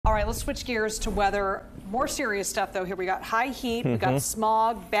All right, let's switch gears to weather. More serious stuff, though. Here we got high heat, we got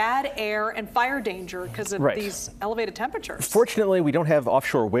smog, bad air, and fire danger because of these elevated temperatures. Fortunately, we don't have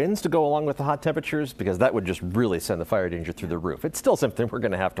offshore winds to go along with the hot temperatures because that would just really send the fire danger through the roof. It's still something we're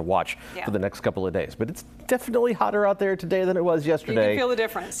going to have to watch for the next couple of days, but it's definitely hotter out there today than it was yesterday. You can feel the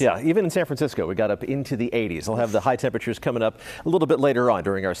difference. Yeah, even in San Francisco, we got up into the 80s. We'll have the high temperatures coming up a little bit later on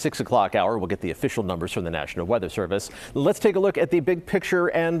during our 6 o'clock hour. We'll get the official numbers from the National Weather Service. Let's take a look at the big picture,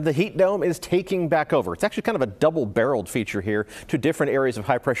 and the heat dome is taking back over. It's actually kind of a double-barreled feature here. Two different areas of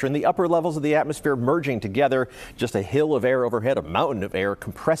high pressure in the upper levels of the atmosphere merging together. Just a hill of air overhead, a mountain of air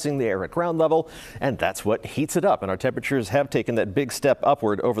compressing the air at ground level, and that's what heats it up. And our temperatures have taken that big step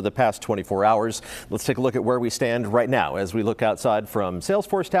upward over the past 24 hours. Let's take a look at where we stand right now as we look outside from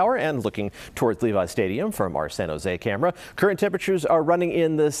Salesforce Tower and looking towards Levi Stadium from our San Jose camera. Current temperatures are running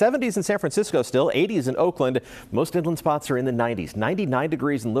in the 70s in San Francisco still, 80s in Oakland. Most inland spots are in the 90s. 99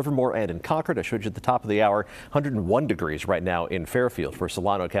 degrees in Livermore and in Concord. I showed you at the top of the hour. 101 degrees right now in Fairfield for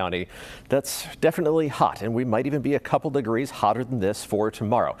Solano County. That's definitely hot, and we might even be a couple degrees hotter than this for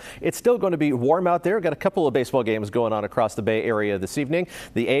tomorrow. It's still going to be warm out there. Got a couple of baseball games going on across the Bay Area this evening.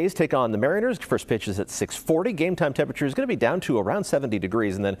 The A's take on the Mariners. First pitch is at 6:40. Game time temperature is going to be down to around 70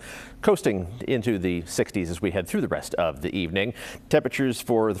 degrees and then coasting into the 60s as we head through the rest of the evening. Temperatures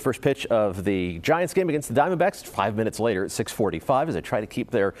for the first pitch of the Giants game against the Diamondbacks 5 minutes later at 6:45 as they try to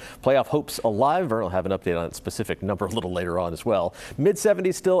keep their playoff hopes alive. Vern will have an update on its specific number a little later on as well.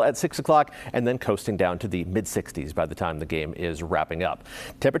 Mid-70s still at 6 o'clock and then coasting down to the mid-60s by the time the game is wrapping up.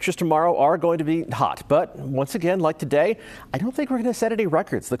 Temperatures tomorrow are going to be hot, but once again, like today, I don't think we're going to set any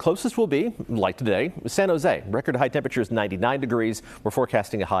records. The closest will be, like today, San Jose. Record high temperature is 99 degrees. We're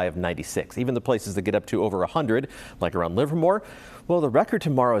forecasting a high of 96. Even the places that get up to over 100, like around Livermore, well, the record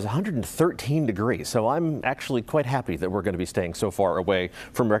tomorrow is 113 degrees, so I'm actually quite happy that we're going to be staying so far away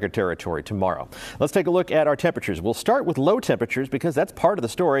from record territory tomorrow. Let's take a look at our temperatures. We'll start with low temperatures because that's part of the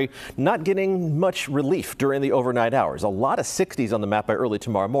story, not getting much relief during the overnight hours. A lot of 60s on the map by early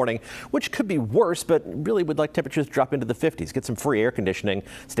tomorrow morning, which could be worse, but really would like temperatures to drop into the 50s. Get some free air conditioning,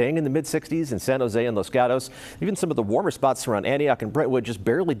 staying in the mid-60s in San Jose and Los Gatos. Even some of the warmer spots around Antioch and Brentwood just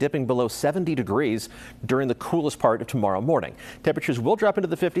barely dipping below 70 degrees during the coolest part of tomorrow morning. Temperatures will drop into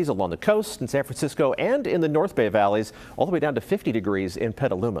the 50s along the coast in San Francisco and in the North Bay valleys, all the way down to 50 degrees in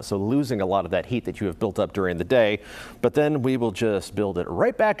Petaluma. So losing a lot of that heat that you have built up during the day. But then we will just build it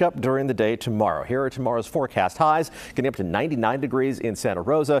right back up during the day tomorrow. Here are tomorrow's forecast highs, getting up to 99 degrees in Santa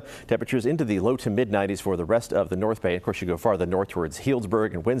Rosa. Temperatures into the low to mid 90s for the rest of the North Bay. Of course, you go farther north towards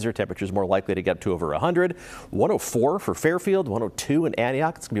Healdsburg and Windsor. Temperatures more likely to get up to over 100. 104 for Fairfield, 102 in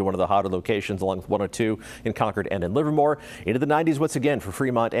Antioch. It's going to be one of the hotter locations, along with 102 in Concord and in Livermore. Into the 90s once again for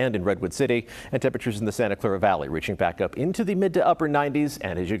Fremont and in Redwood City. And temperatures in the Santa Clara Valley reaching back up into the mid to upper 90s.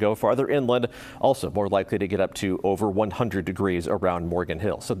 And as you go farther inland, also more likely to get up to over 100 degrees around Morgan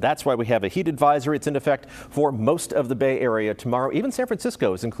Hill. So that's why we have a heat advisory. It's in effect for most of the Bay Area tomorrow. Even San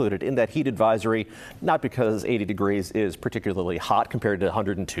Francisco is included in that heat advisory, not because 80 degrees is particularly hot compared to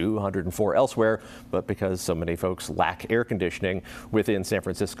 102, 104 elsewhere, but because so many folks lack air conditioning within San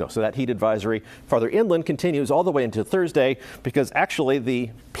Francisco. So that heat advisory farther inland continues all the way into Thursday because actually the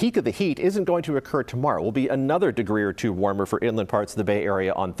peak of the heat isn't going to occur tomorrow. It will be another degree or two warmer for inland parts of the Bay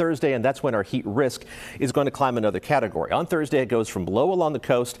Area on Thursday, and that's when our heat risk is going to climb another category. On Thursday, it goes from low along the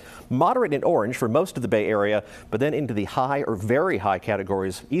coast, moderate in orange for most of the Bay Area, but then into the high or very high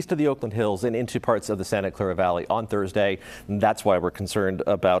categories east of the Oakland Hills and into parts of the Santa Clara Valley on Thursday. And that's why we're concerned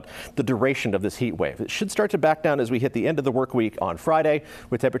about the duration of this heat wave. It should start to back down as we hit the end of the work week on Friday,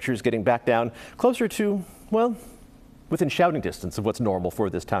 with temperatures getting back down closer to, well, within shouting distance of what's normal for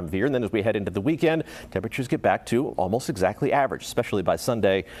this time of year. And then as we head into the weekend, temperatures get back to almost exactly average, especially by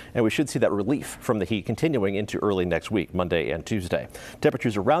Sunday. And we should see that relief from the heat continuing into early next week, Monday and Tuesday.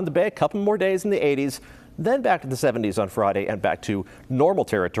 Temperatures around the Bay, a couple more days in the 80s, then back to the 70s on Friday and back to normal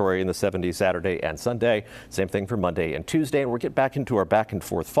territory in the 70s Saturday and Sunday. Same thing for Monday and Tuesday. And we'll get back into our back and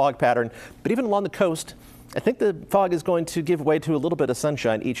forth fog pattern. But even along the coast, I think the fog is going to give way to a little bit of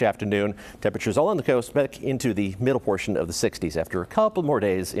sunshine each afternoon. Temperatures all on the coast back into the middle portion of the 60s after a couple more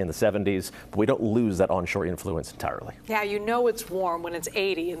days in the 70s. But we don't lose that onshore influence entirely. Yeah, you know it's warm when it's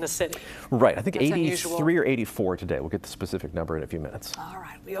 80 in the city. Right. I think That's 83 unusual. or 84 today. We'll get the specific number in a few minutes. All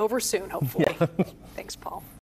right. We'll be over soon, hopefully. Yeah. Thanks, Paul.